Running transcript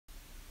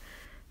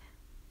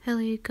Hello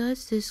you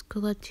guys, this is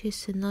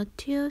Galatius and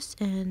Latios,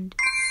 and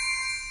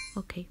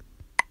okay.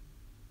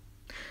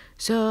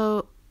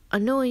 So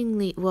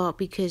annoyingly, well,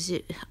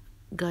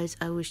 guys,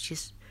 I was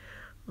just,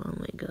 oh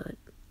my god,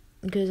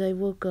 because I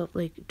woke up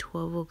like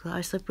 12 o'clock.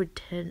 I slept for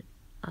 10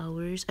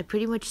 hours. I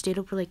pretty much stayed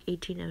up for like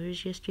 18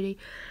 hours yesterday,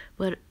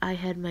 but I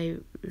had my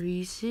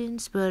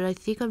reasons. But I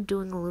think I'm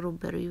doing a little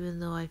better,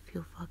 even though I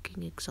feel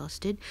fucking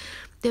exhausted.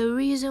 The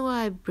reason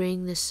why I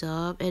bring this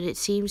up, and it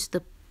seems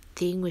the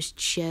thing was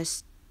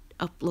just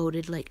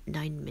uploaded like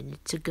 9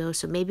 minutes ago,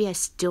 so maybe I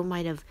still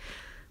might have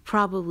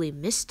probably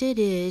missed it,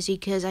 is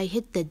because I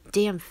hit the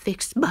damn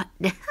fix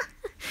button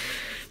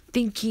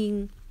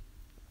thinking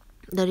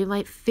that it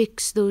might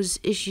fix those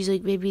issues,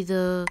 like maybe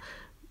the,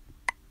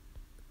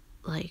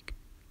 like,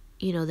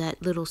 you know,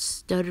 that little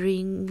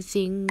stuttering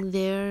thing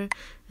there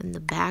in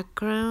the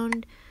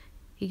background.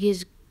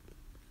 Because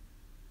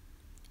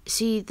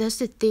see, that's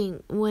the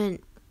thing, when,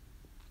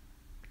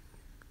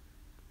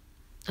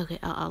 okay,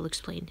 I'll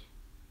explain.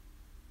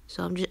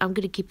 So I'm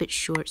gonna keep it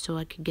short so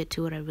I can get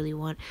to what I really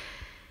want.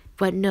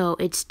 But no,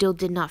 it still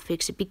did not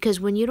fix it, because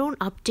when you don't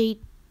update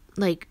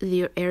like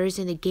your errors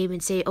in the game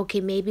and say,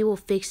 okay, maybe we'll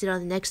fix it on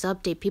the next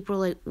update, people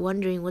are like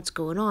wondering what's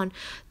going on.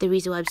 The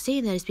reason why I'm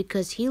saying that is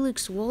because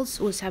Helix Waltz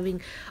was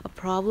having a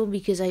problem,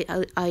 because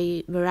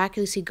I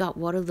miraculously got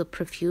one of the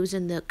perfumes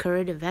in the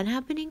current event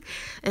happening,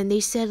 and they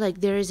said like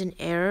there is an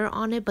error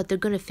on it, but they're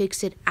gonna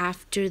fix it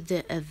after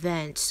the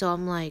event. So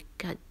I'm like,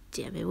 god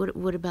damn it,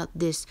 what about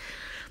this?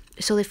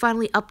 So they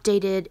finally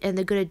updated, and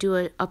they're gonna do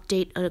an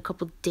update in a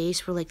couple of days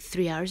for like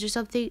 3 hours or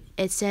something.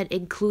 It said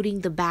including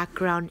the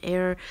background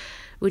error,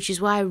 which is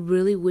why I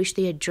really wish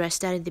they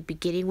addressed that in the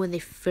beginning when they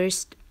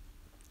first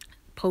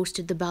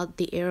posted about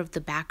the error of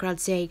the background,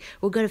 saying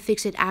we're gonna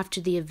fix it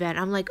after the event.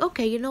 I'm like,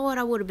 okay, you know what,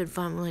 I would have been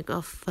fine. I'm like,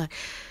 oh fuck,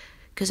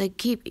 because I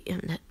keep,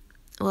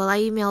 well,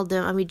 I emailed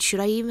them. I mean, should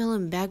I email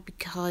them back?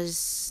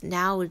 Because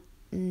now,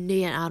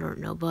 yeah, I don't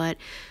know, but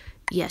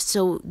yes,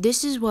 so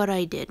this is what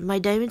I did. My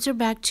diamonds are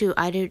back too.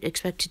 I didn't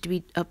expect it to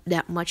be up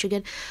that much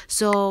again.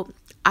 So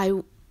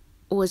I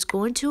was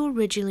going to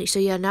originally, so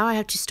yeah, now I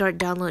have to start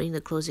downloading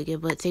the clothes again,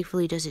 but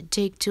thankfully it doesn't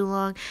take too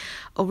long.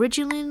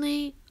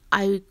 Originally,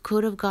 I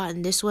could have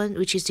gotten this one,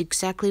 which is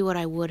exactly what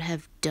I would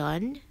have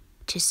done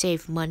to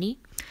save money.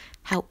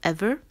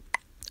 However,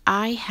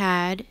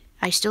 I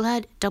still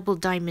had double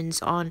diamonds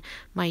on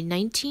my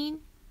 19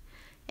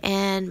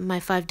 and my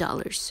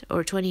 $5,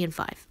 or 20 and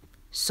 5.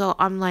 So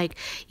I'm like,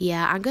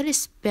 yeah, I'm gonna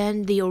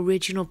spend the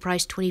original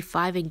price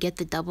 25 and get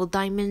the double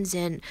diamonds,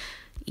 and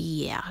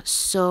yeah,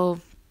 so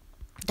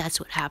that's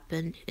what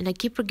happened. And I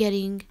keep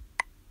forgetting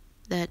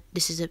that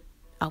this is a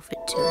outfit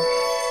too.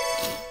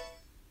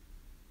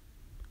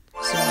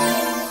 So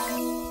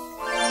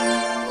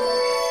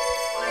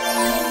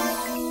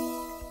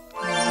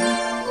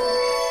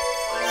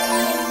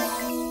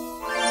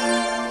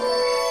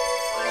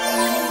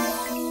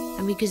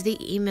and because they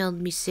emailed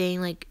me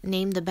saying like,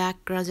 name the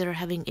backgrounds that are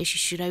having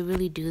issues. Should I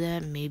really do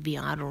that? Maybe,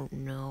 I don't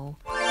know.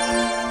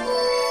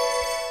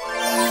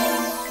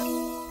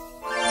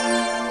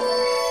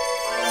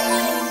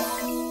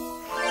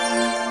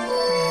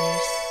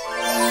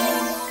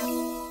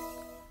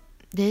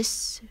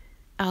 This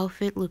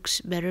outfit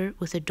looks better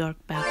with a dark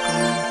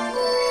background.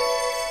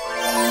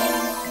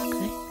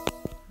 Okay,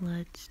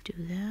 let's do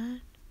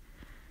that.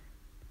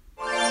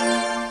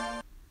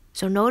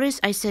 So notice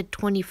I said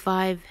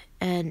 25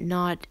 and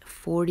not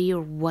 40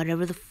 or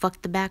whatever the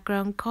fuck the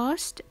background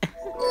cost.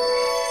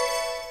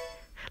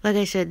 Like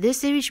I said,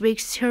 this image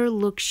makes her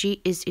look,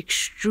 she is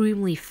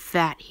extremely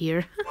fat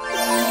here.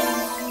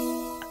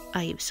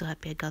 I am so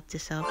happy I got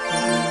this outfit.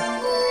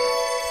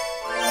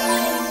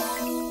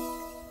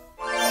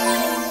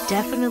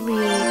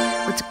 Definitely,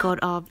 what's it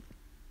called?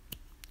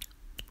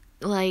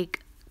 Like,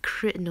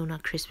 no,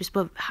 not Christmas,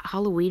 but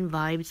Halloween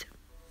vibes.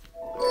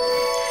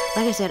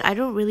 Like I said, I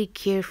don't really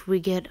care if we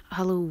get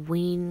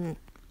Halloween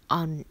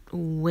on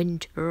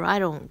winter. I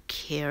don't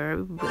care.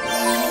 It really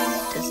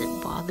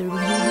doesn't bother me.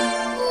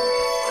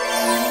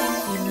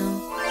 You know?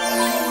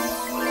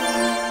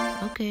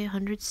 Okay,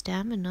 100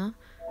 stamina.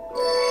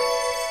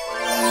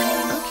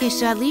 Okay,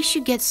 so at least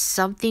you get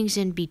some things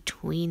in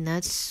between.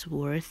 That's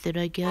worth it,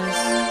 I guess.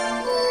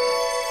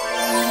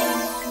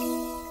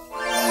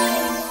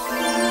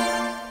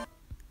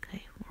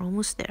 Okay, we're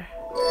almost there.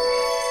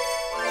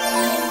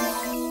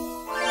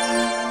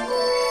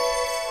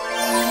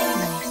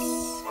 Nice.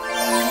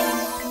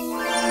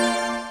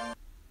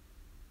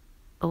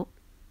 Oh.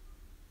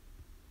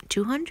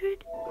 200?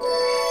 Is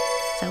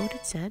that what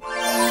it said?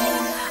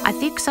 I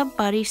think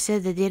somebody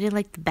said that they didn't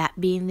like the bat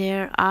being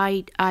there.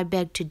 I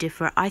beg to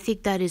differ. I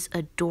think that is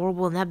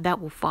adorable, and that bat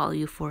will follow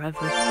you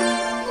forever.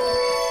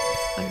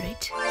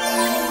 Alright.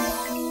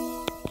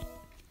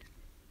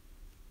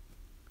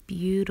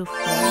 Beautiful.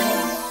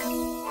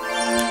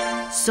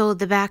 So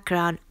the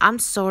background, I'm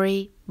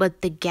sorry,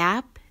 but the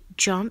gap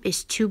jump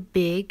is too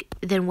big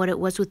than what it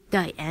was with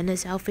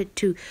Diana's outfit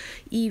to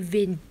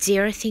even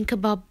dare think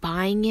about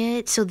buying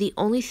it. So the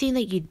only thing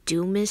that you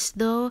do miss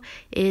though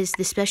is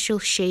the special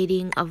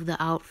shading of the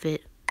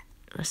outfit.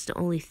 That's the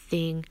only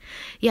thing.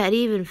 Yeah, it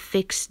even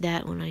fixed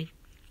that when I...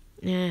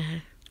 Yeah.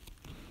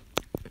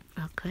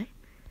 Okay.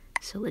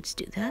 So let's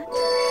do that.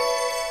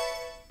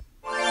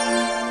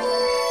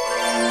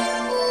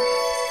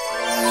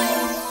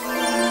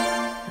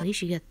 At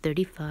least you got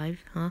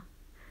 35, huh?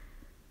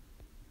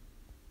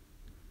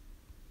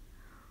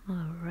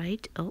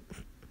 Alright. Oh.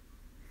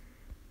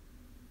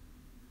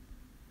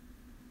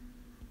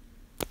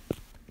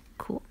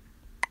 Cool.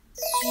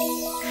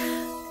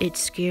 It's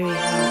scary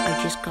how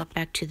I just got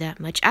back to that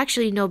much.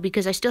 Actually, no,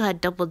 because I still had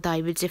double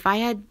diamonds. If I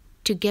had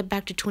to get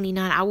back to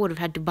 29, I would have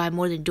had to buy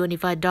more than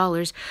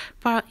 $25.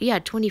 Yeah,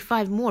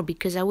 25 more,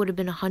 because I would have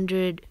been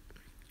 100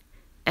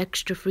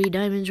 extra free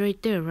diamonds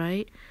right there,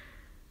 right?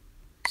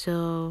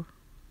 So,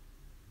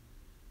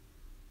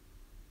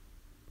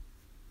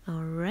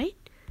 alright.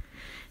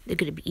 They're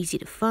going to be easy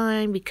to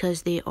find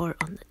because they are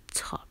on the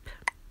top.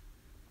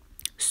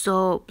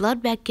 So,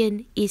 Blood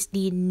Beckon is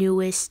the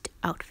newest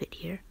outfit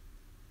here.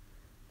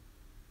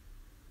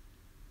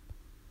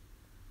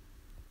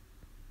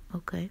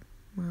 Okay,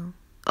 well.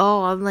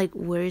 Oh, I'm like,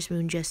 where's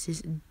Moon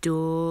Justice?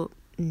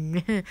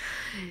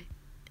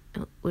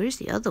 Where's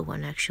the other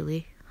one,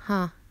 actually?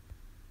 Huh.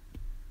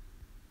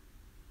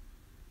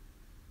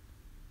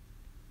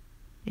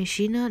 Is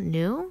she not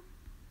new?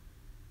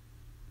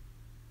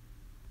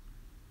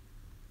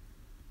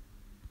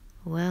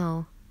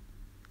 Well.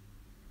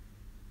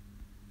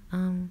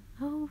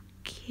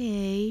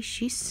 Okay,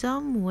 she's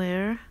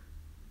somewhere.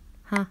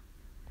 Huh.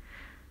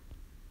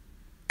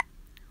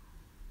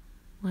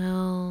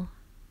 Well,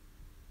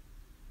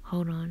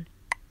 hold on.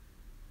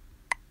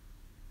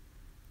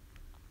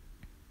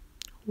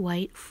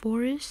 White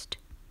Forest?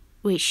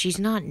 Wait, she's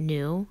not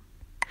new?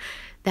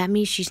 That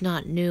means she's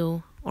not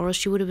new, or else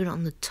she would have been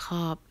on the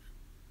top.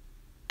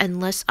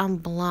 Unless I'm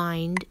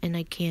blind and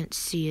I can't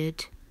see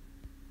it.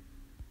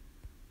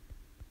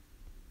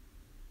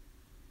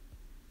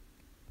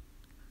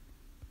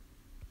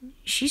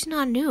 She's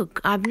not new.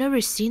 I've never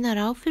seen that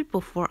outfit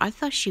before. I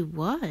thought she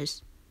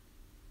was.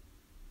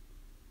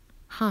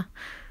 Huh.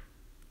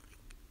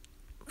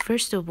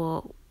 First of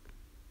all,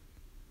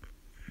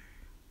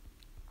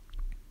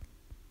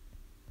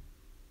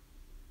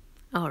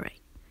 alright.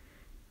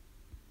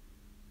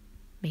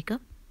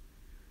 Makeup.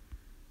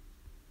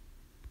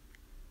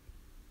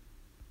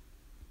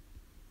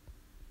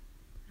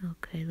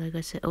 Okay, like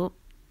I said, oh,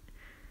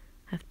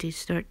 have to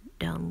start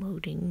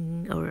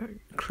downloading or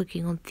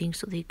clicking on things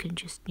so they can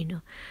just, you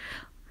know.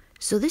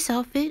 So this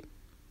outfit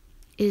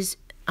is,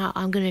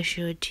 I'm gonna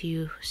show it to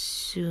you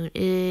soon.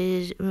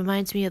 It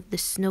reminds me of the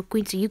Snow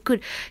Queen. So you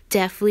could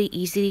definitely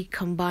easily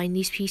combine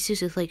these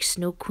pieces with like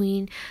Snow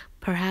Queen.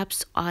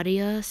 Perhaps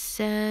Aria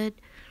said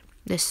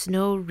the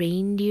Snow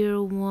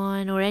Reindeer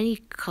one, or any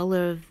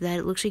color of that.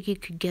 It looks like you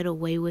could get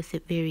away with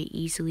it very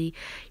easily.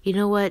 You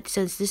know what?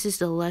 Since this is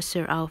the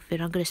lesser outfit,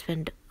 I'm gonna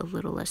spend a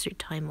little lesser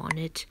time on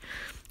it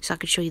so I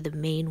could show you the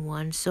main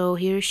one. So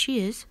here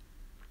she is.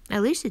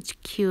 At least it's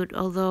cute,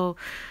 although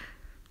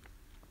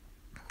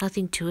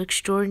nothing too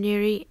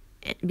extraordinary,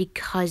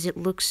 because it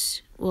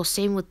looks, well,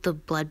 same with the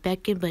Blood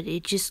Beckon, but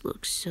it just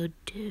looks so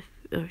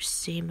or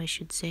same, I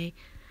should say.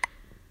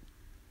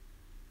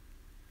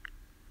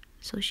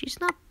 So she's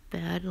not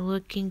bad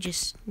looking,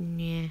 just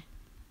yeah.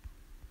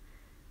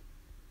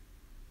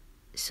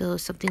 So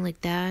something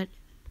like that.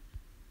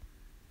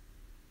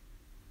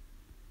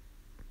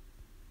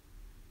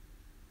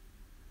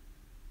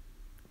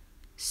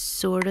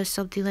 Sorta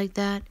something like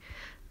that,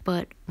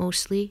 but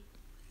mostly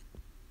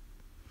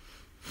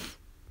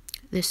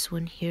this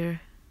one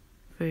here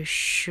for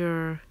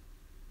sure.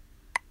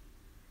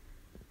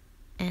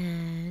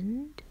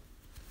 And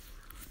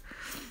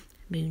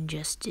Moon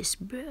Justice,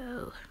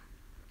 bro.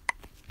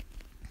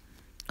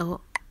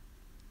 Oh,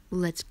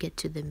 let's get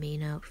to the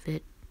main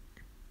outfit.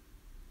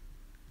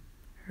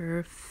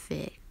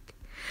 Perfect.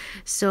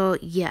 So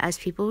yeah, as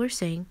people were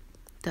saying,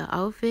 the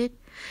outfit,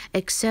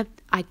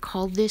 except I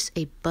call this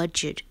a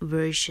budget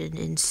version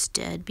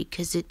instead,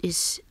 because it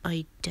is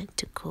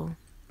identical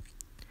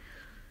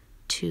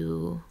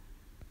to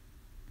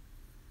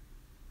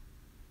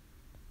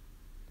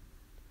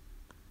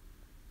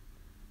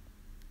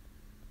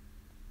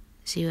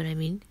see what I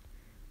mean?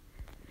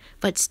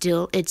 But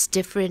still, it's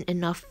different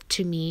enough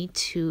to me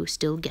to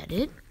still get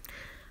it.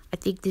 I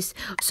think this,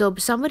 so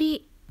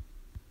somebody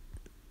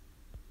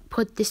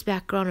put this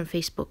background on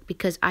Facebook,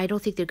 because I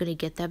don't think they're going to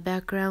get that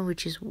background,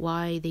 which is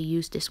why they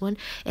used this one.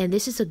 And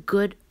this is a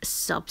good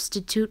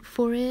substitute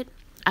for it.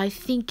 I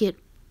think it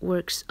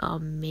works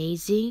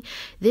amazing.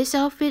 This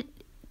outfit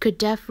could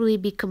definitely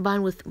be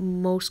combined with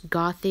most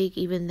gothic,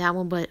 even that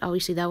one, but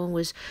obviously that one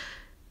was,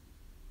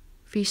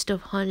 Feast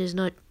of Hun is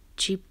not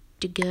cheap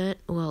to get.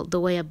 Well,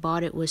 the way I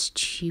bought it was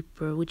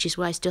cheaper, which is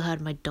why I still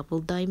had my double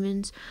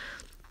diamonds.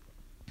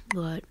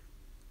 But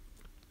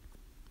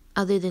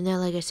other than that,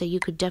 like I said, you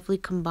could definitely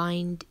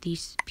combine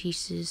these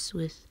pieces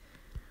with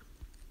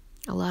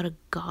a lot of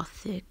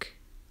gothic.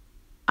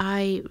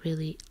 I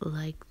really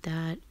like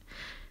that.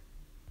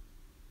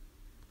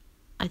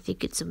 I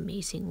think it's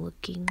amazing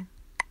looking.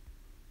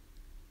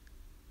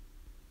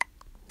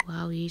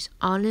 wowies.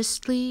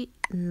 Honestly,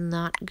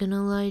 not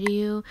gonna lie to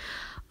you,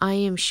 I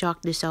am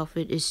shocked this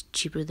outfit is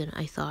cheaper than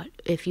I thought.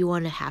 If you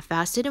want to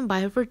half-ass it and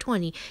buy her for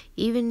 20,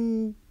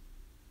 even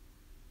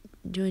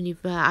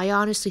 25, I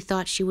honestly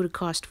thought she would have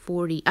cost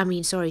 40. I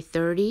mean, sorry,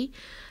 30.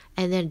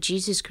 And then,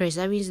 Jesus Christ,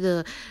 that means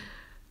the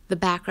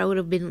background would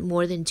have been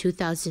more than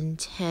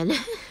 2010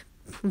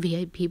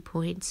 VIP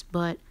points.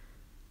 But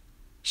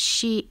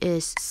she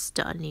is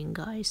stunning,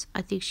 guys.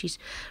 I think she's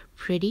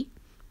pretty.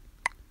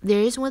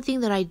 There is one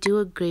thing that I do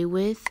agree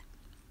with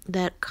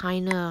that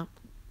kind of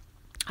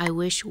I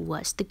wish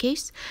was the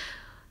case.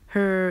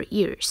 Her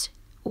ears.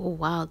 Oh,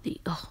 wow.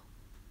 Oh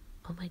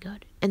my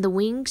God. And the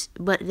wings.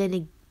 But then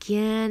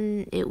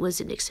again, it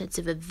was an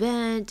extensive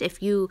event.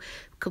 If you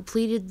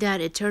completed that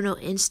Eternal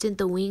Instant,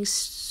 the wings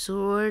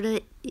sort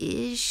of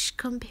ish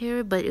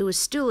compared, but it was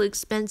still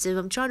expensive.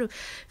 I'm trying to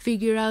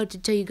figure out to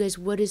tell you guys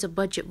what is a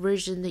budget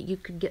version that you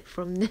could get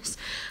from this.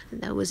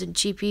 That wasn't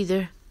cheap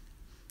either.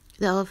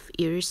 The elf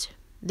ears.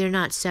 They're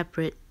not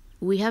separate.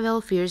 We have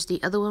elf ears.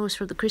 The other one was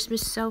for the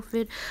Christmas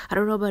outfit. I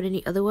don't know about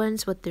any other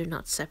ones, but they're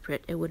not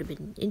separate. It would have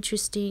been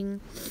interesting.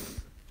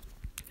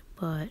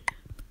 But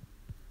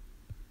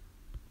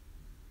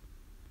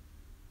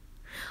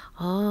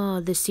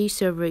oh, the sea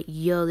server.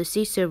 Yo, the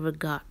sea server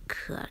got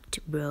cooked,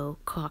 bro.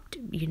 Cocked.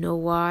 You know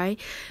why?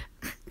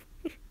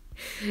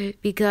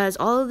 Because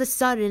all of a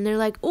sudden they're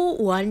like, oh,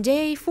 one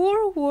day,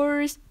 4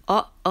 wars.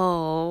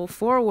 Uh-oh,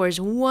 4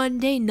 wars, one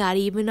day, not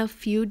even a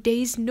few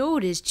days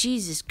notice.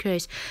 Jesus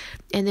Christ.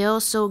 And they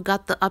also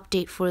got the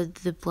update for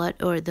the blood,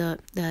 or the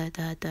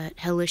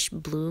hellish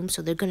bloom.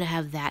 So they're gonna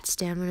have that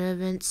stamina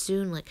event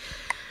soon. Like,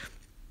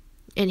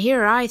 and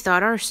here I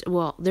thought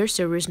their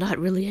server's not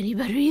really any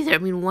better either. I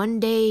mean, one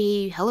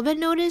day hell event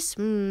notice?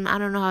 I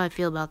don't know how I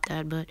feel about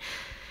that, but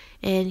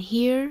and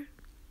here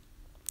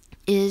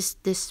is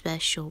the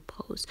special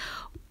pose.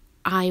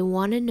 I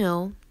want to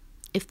know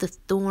if the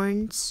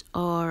thorns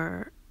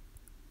are...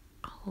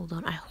 Hold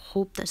on, I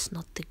hope that's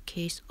not the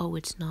case. Oh,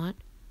 it's not?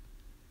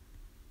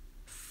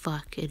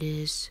 Fuck, it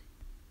is.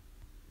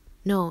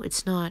 No,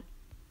 it's not.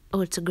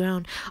 Oh, it's a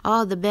ground.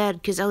 Oh, the bed.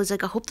 Because I was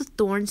like, I hope the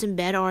thorns and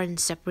bed are in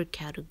separate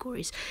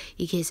categories.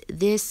 Because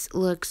this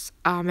looks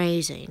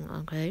amazing,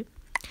 okay?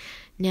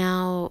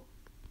 Now,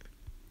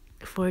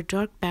 for a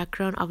dark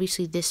background,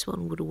 obviously this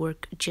one would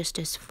work just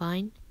as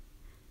fine.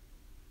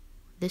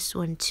 This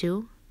one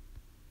too.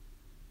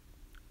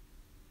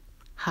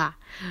 Ha.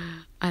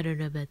 I don't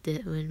know about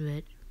that one,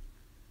 but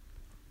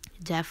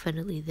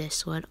definitely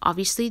this one.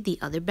 Obviously, the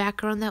other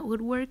background that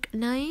would work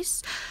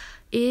nice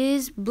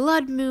is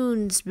Blood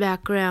Moon's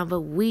background,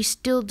 but we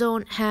still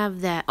don't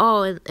have that.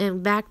 Oh,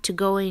 and back to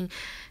going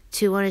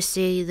to, want to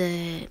say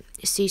the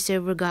sea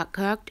server got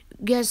cocked.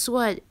 Guess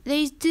what?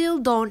 They still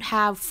don't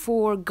have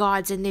 4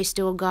 gods, and they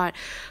still got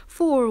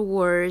 4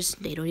 wars.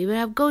 They don't even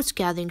have ghost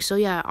gathering. So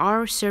yeah,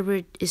 our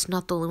server is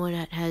not the only one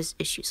that has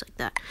issues like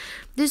that.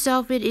 This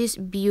outfit is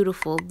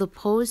beautiful. The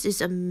pose is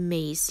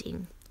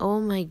amazing. Oh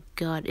my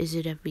God, is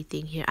it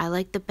everything here? I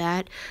like the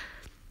bat.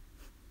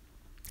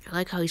 I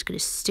like how he's gonna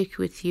stick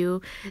with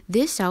you.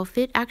 This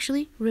outfit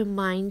actually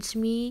reminds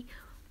me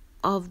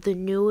of the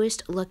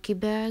newest lucky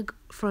bag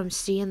from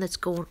CN that's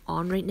going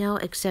on right now,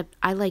 except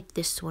I like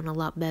this one a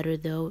lot better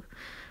though,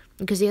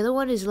 because the other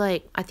one is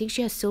like, I think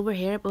she has silver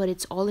hair, but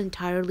it's all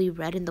entirely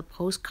red, and the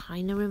pose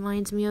kind of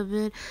reminds me of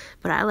it,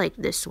 but I like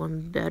this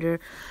one better,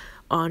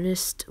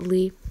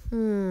 honestly.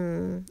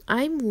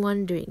 I'm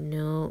wondering,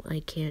 no,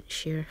 I can't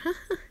share.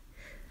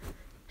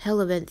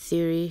 Hell event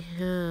theory.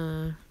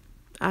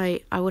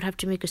 I would have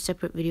to make a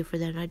separate video for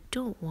that, and I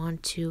don't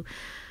want to,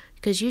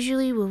 because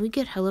usually when we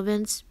get hell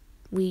events,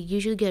 we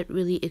usually get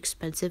really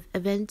expensive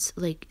events,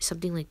 like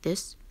something like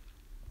this.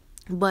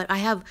 But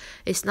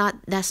that's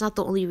not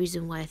the only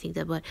reason why I think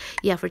that. But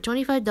yeah, for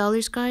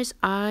 $25, guys,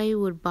 I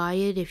would buy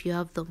it if you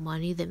have the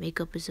money. The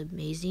makeup is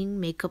amazing.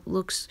 Makeup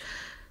looks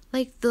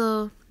like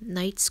the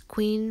Knight's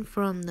Queen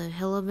from the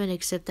Hell event,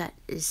 except that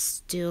is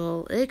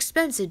still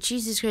expensive.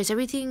 Jesus Christ,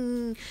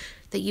 everything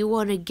that you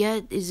want to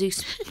get is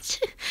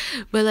expensive.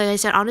 But like I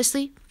said,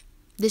 honestly,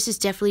 this is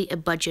definitely a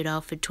budget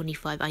outfit.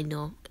 25, I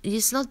know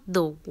it's not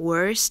the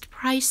worst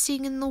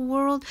pricing in the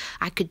world.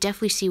 I could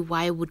definitely see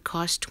why it would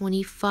cost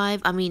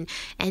 25. I mean,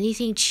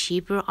 anything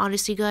cheaper,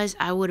 honestly, guys,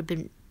 I would have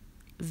been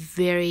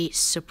very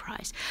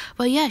surprised.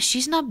 But yeah,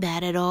 she's not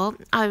bad at all.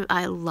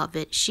 I love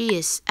it. She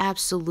is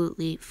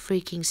absolutely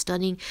freaking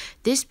stunning.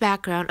 This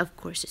background, of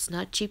course, it's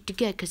not cheap to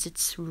get because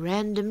it's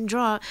random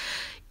draw.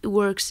 It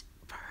works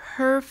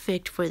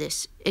perfect for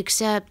this,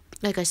 except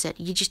like I said,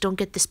 you just don't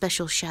get the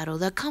special shadow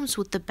that comes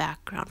with the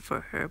background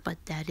for her,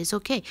 but that is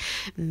okay.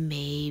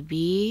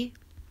 Maybe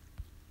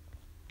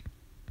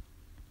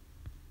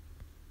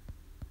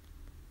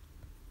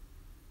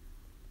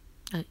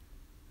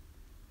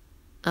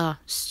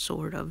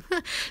sort of.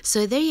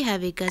 So there you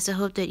have it, guys. I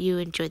hope that you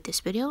enjoyed this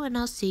video, and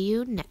I'll see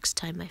you next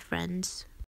time, my friends.